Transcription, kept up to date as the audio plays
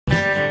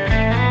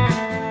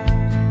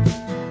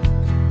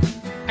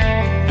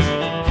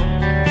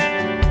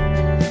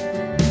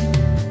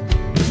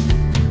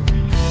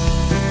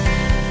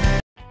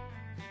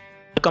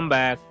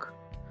back.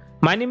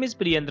 My name is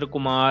Priyendra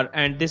Kumar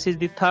and this is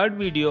the third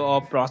video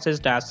of Process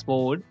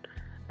Dashboard.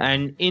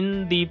 And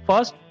in the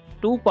first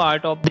two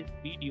part of this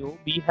video,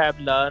 we have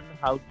learned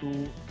how to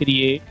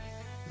create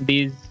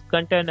these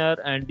container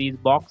and these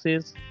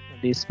boxes,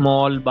 these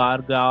small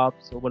bar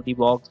graphs over the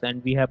box,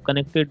 and we have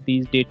connected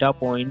these data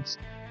points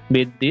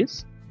with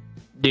this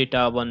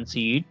data one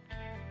sheet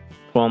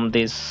from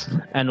this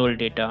annual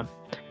data,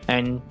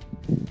 and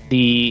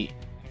the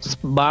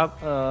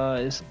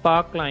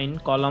spark line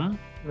column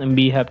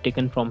we have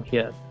taken from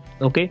here.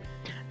 Okay,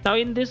 now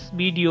in this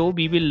video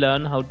we will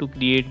learn how to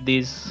create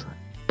this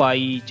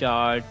pie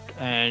chart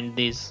and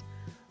this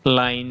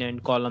line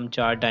and column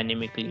chart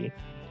dynamically.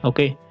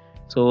 Okay,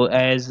 so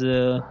as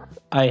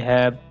I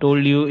have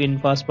told you in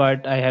first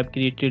part, I have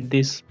created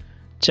this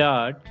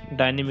chart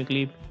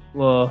dynamically.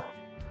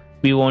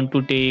 We want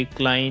to take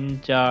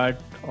line chart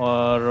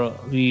or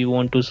we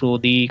want to show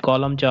the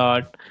column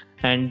chart,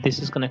 and this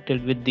is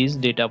connected with these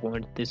data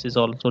points. This is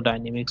also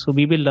dynamic, so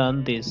we will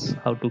learn this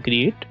how to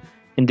create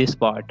in this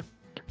part.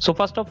 So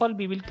first of all,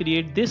 we will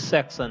create this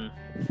section,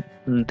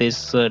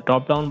 this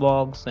drop down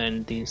box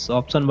and these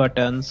option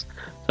buttons.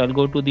 So I'll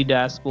go to the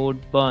dashboard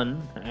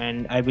one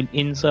and I will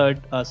insert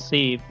a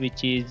shape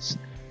which is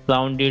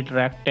rounded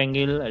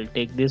rectangle. I'll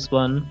take this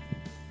one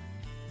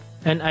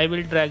and I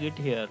will drag it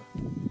here.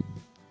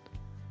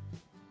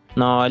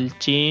 Now I'll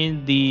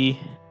change the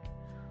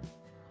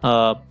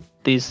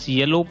this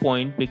yellow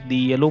point, pick the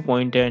yellow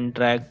point and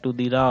drag to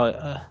the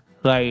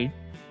right,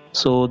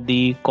 so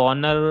the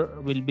corner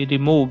will be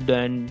removed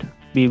and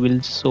we will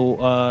show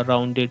a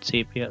rounded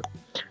shape here.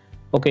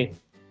 Okay,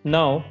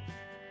 now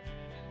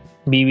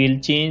we will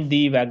change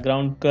the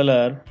background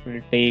color.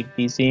 We'll take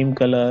the same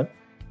color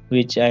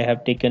which I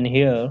have taken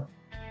here.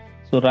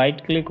 So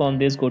right click on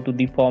this, go to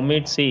the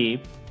format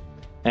shape,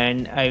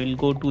 and I will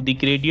go to the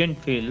gradient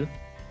fill,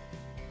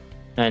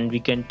 and we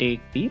can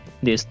take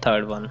this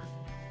third one.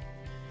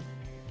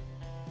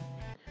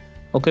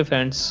 Okay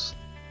friends,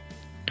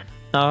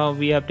 now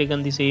we have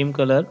taken the same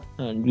color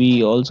and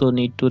we also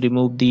need to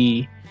remove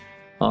the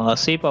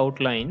shape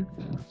outline.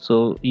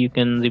 So you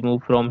can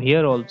remove from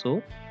here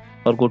also,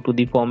 or go to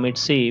the format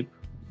shape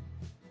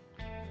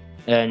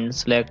and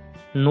select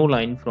no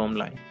line from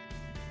line.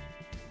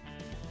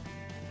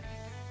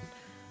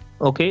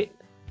 Okay,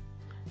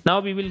 now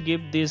we will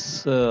give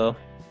this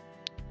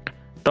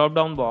drop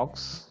down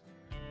box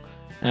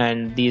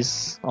and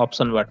these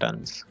option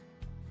buttons.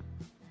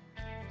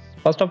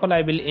 First of all,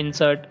 I will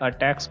insert a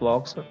text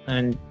box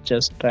and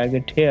just drag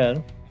it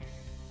here.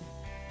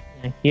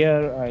 And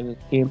here I will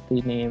give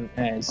the name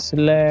as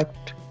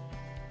select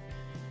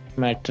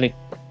metric.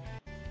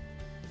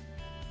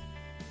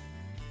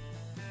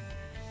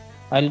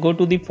 I'll go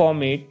to the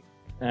format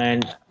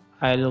and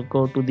I'll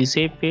go to the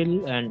shape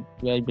fill and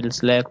I will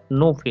select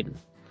no fill.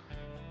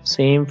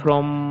 Same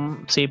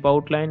from shape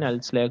outline,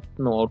 I'll select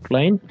no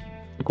outline.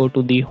 Go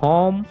to the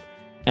home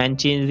and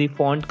change the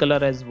font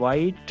color as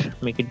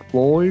white, make it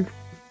bold,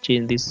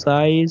 change the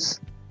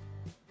size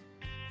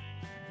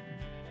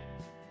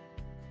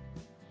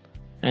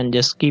and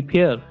just keep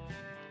here.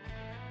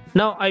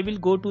 Now I will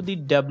go to the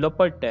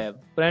developer tab.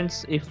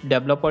 Friends, if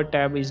developer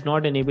tab is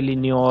not enabled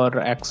in your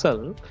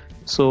Excel,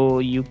 so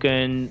you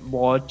can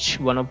watch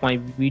one of my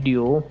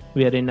video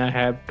wherein I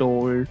have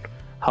told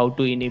how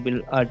to enable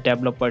a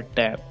developer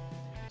tab.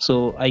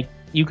 So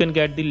you can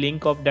get the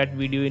link of that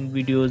video in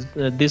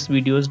this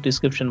video's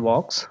description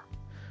box.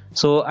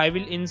 So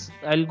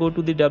I'll go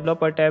to the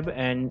developer tab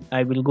and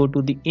I will go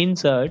to the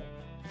insert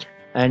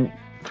and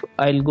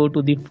I'll go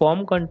to the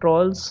form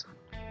controls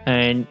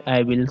and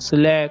I will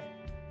select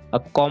a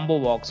combo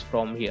box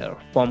from here,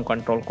 form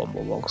control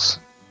combo box.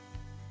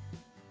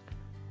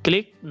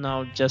 Click,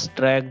 now just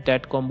drag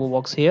that combo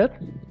box here.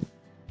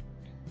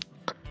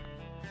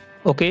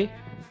 Okay,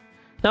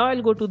 now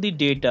I'll go to the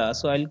data,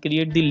 so I'll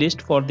create the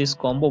list for this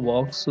combo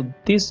box. So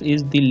this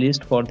is the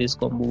list for this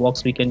combo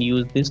box, we can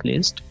use this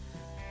list.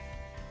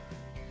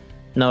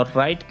 Now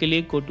right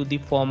click, go to the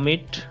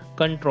format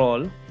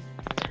control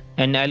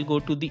and I'll go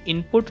to the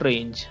input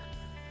range,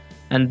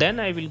 and then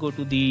I will go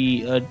to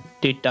the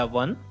data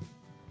one.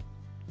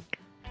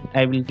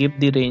 I will give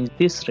the range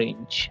this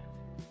range.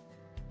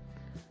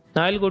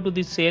 Now I'll go to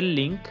the cell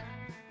link.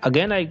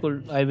 Again I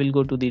will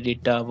go to the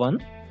data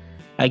one.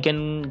 I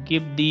can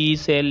give the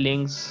cell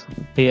links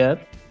here,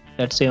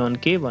 let's say on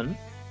K1.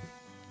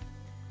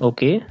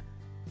 Okay,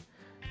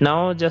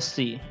 now just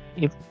see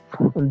if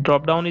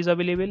drop down is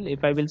available.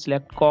 If I will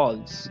select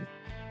calls,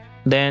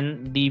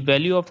 then the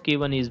value of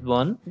K1 is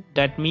 1.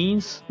 That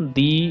means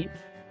the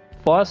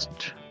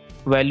first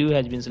value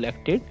has been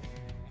selected.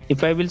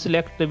 If I will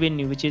select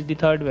revenue, which is the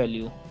third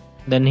value,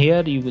 then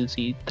here you will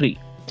see 3.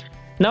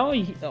 Now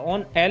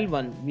on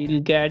L1 we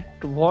will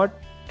get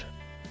what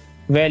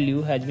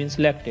value has been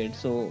selected.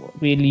 So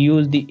we'll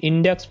use the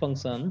index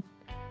function,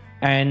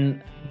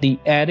 and the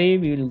array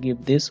we will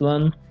give this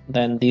one,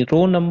 then the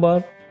row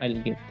number I'll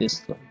give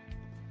this one.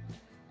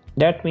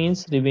 That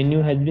means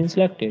revenue has been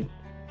selected.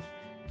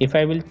 If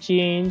I will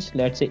change,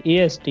 let's say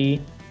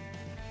AST,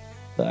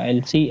 so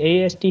I'll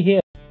see AST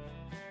here.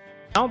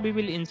 we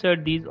will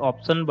insert these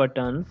option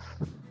buttons.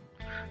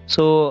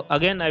 So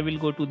again I will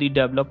go to the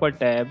developer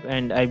tab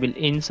and I will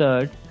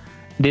insert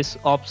this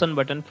option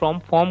button from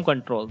form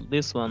control,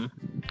 this one.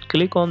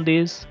 Click on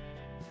this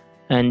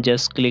and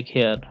just click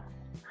here.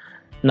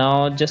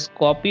 Now just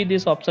copy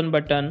this option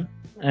button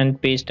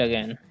and paste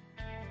again.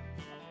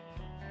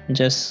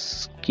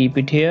 Just keep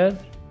it here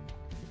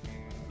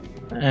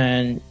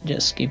and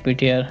just keep it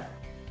here.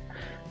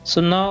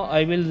 So now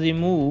I will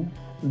remove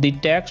the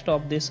text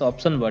of this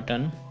option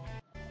button.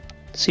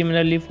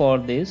 Similarly for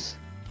this.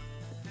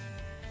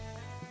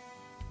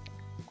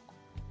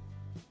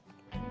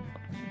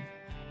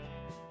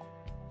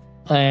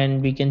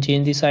 And we can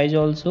change the size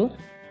also.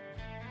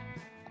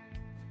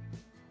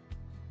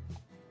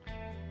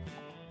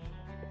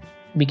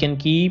 We can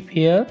keep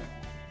here.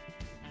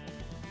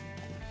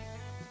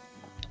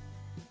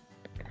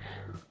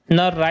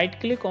 Now right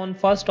click on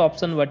first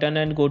option button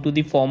and go to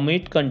the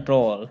format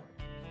control.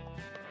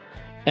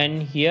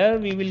 And here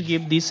we will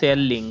give the cell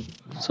link.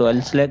 So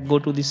I'll select go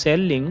to the cell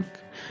link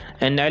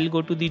and I'll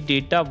go to the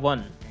data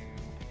 1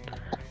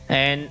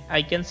 and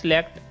I can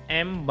select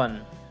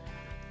M1.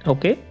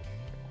 Okay.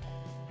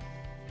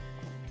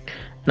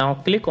 Now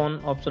click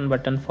on option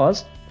button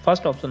first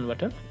option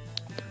button.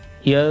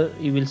 Here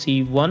you will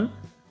see 1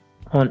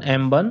 on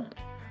M1.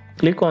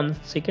 Click on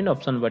second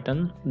option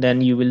button, then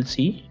you will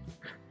see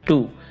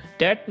 2.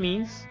 That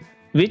means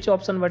which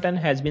option button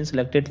has been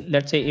selected.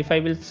 Let's say if I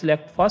will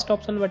select first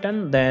option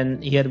button,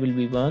 then here will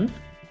be 1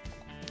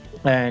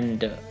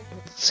 and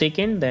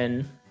second,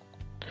 then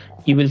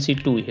you will see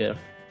 2 here.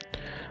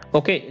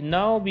 Okay,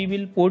 now we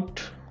will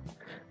put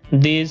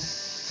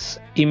this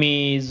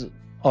image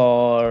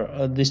or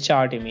this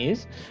chart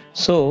image.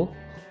 So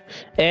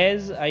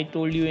as I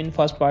told you in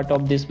first part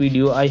of this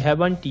video, I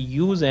haven't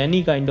used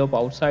any kind of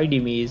outside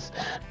image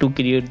to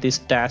create this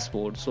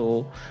dashboard.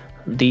 So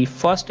the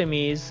first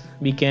image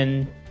we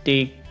can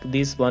take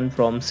this one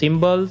from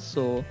symbols.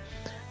 So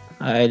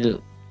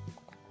I'll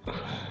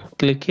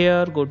click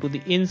here, go to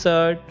the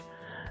insert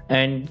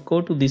and go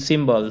to the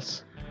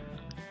symbols,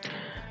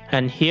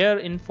 and here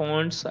in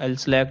fonts I'll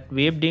select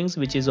Webdings,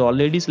 which is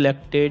already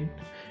selected,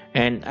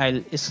 and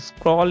I'll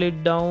scroll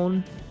it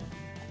down.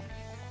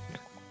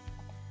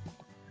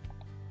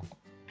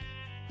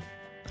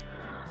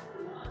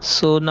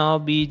 So now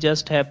we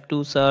just have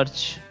to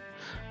search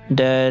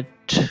that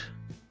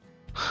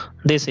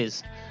this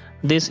is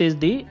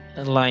the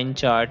line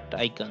chart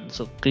icon.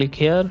 So click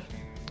here,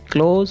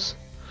 close.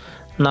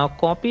 Now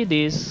copy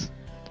this,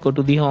 go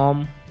to the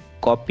home,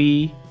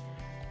 copy,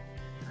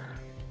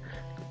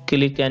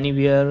 click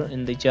anywhere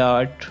in the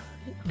chart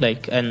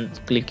like, and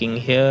clicking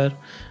here.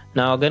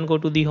 Now again go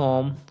to the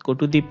home, go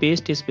to the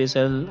paste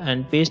special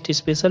and paste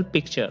special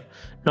picture,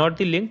 not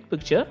the linked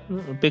picture,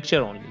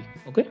 picture only.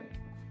 Okay,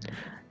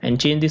 and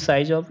change the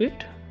size of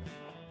it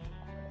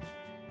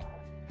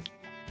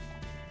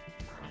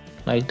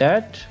like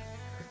that.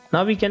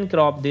 Now we can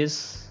crop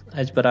this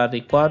as per our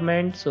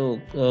requirement. So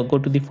go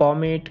to the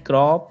format,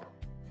 crop,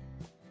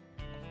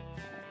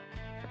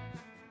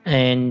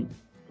 and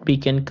we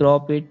can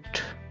crop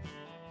it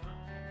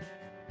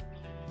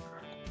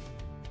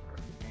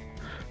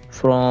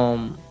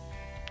from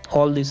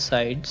all these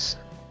sides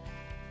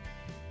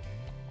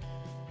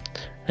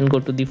and go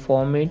to the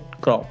format,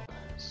 crop.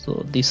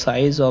 So the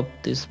size of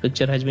this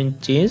picture has been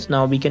changed.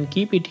 Now we can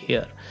keep it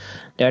here.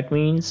 That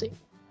means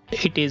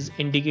it is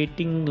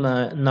indicating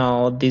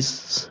now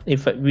this.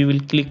 If we will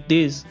click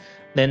this,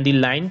 then the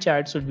line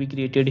chart should be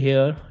created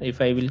here.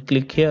 If I will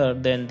click here,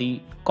 then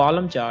the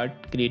column chart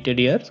created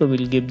here. So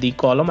we'll give the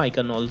column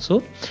icon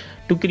also.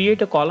 To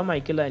create a column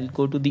icon, I'll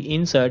go to the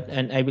insert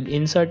and I will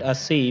insert a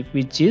shape,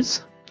 which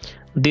is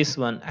this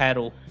one,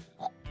 arrow,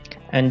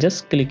 and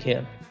just click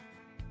here.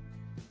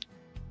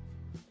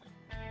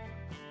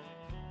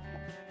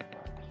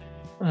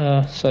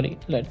 Sorry,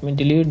 let me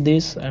delete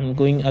this. I'm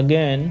going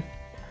again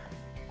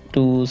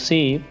to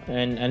shape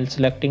and I'm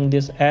selecting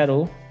this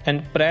arrow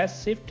and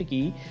press shift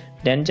key,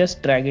 then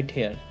just drag it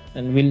here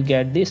and we'll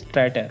get this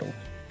straight arrow.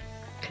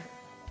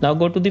 Now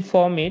go to the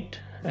format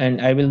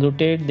and I will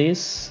rotate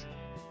this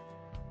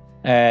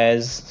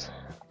as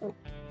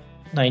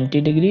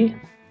 90 degree.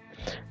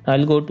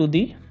 I'll go to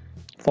the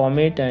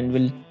format and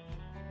will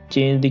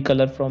change the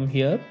color from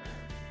here,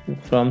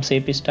 from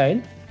shape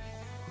style.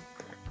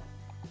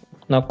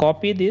 Now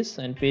copy this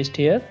and paste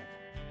here,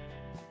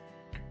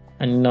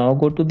 and now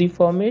go to the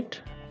format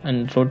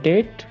and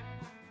rotate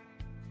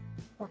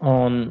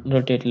on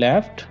rotate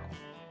left.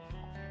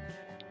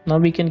 Now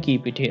we can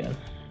keep it here.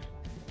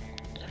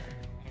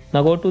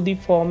 Now go to the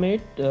format,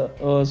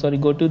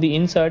 go to the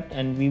insert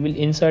and we will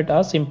insert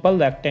a simple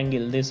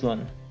rectangle, this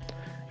one,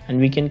 and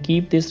we can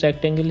keep this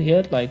rectangle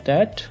here like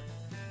that.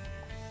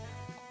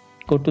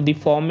 Go to the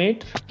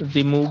format,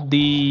 remove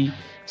the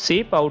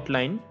shape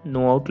outline,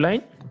 no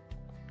outline,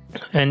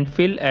 and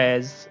fill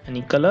as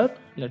any color.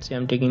 Let's say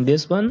I'm taking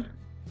this one.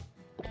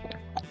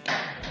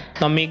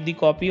 Now make the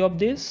copy of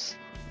this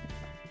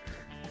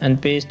and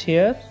paste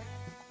here,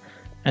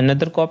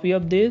 another copy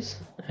of this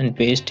and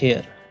paste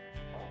here.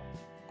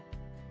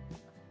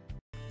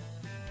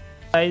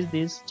 Size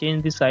this,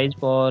 change the size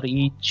for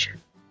each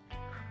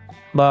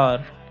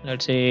bar.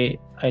 Let's say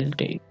I'll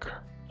take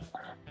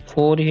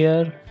 4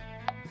 here.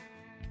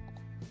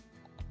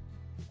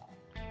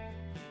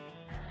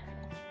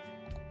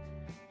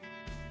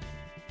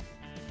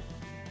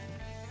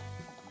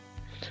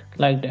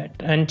 Like that,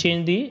 and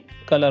change the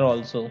color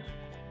also.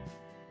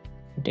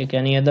 Take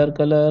any other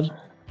color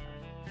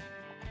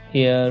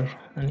here,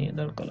 any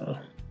other color.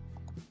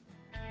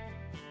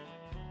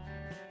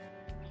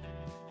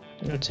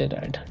 Let's say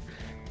that.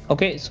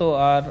 Okay, so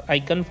our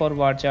icon for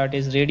bar chart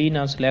is ready.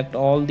 Now select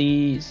all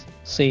these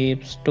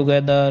shapes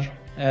together,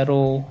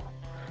 arrow,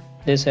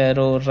 this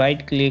arrow,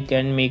 right click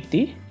and make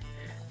the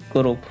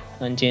group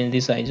and change the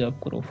size of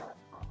group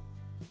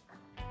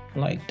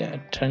like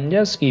that, and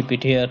just keep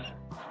it here.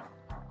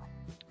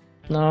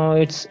 Now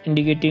it's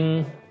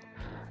indicating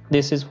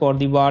this is for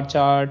the bar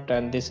chart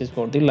and this is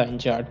for the line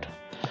chart.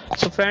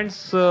 So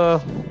friends,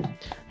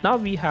 now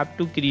we have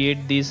to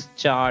create this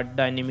chart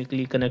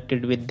dynamically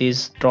connected with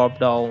this drop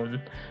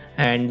down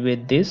and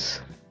with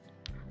this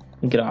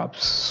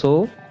graphs.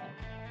 So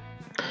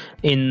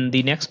in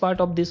the next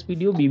part of this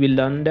video we will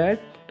learn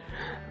that,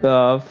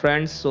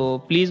 friends. So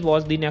please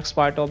watch the next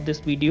part of this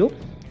video.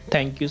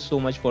 Thank you so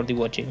much for the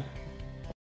watching.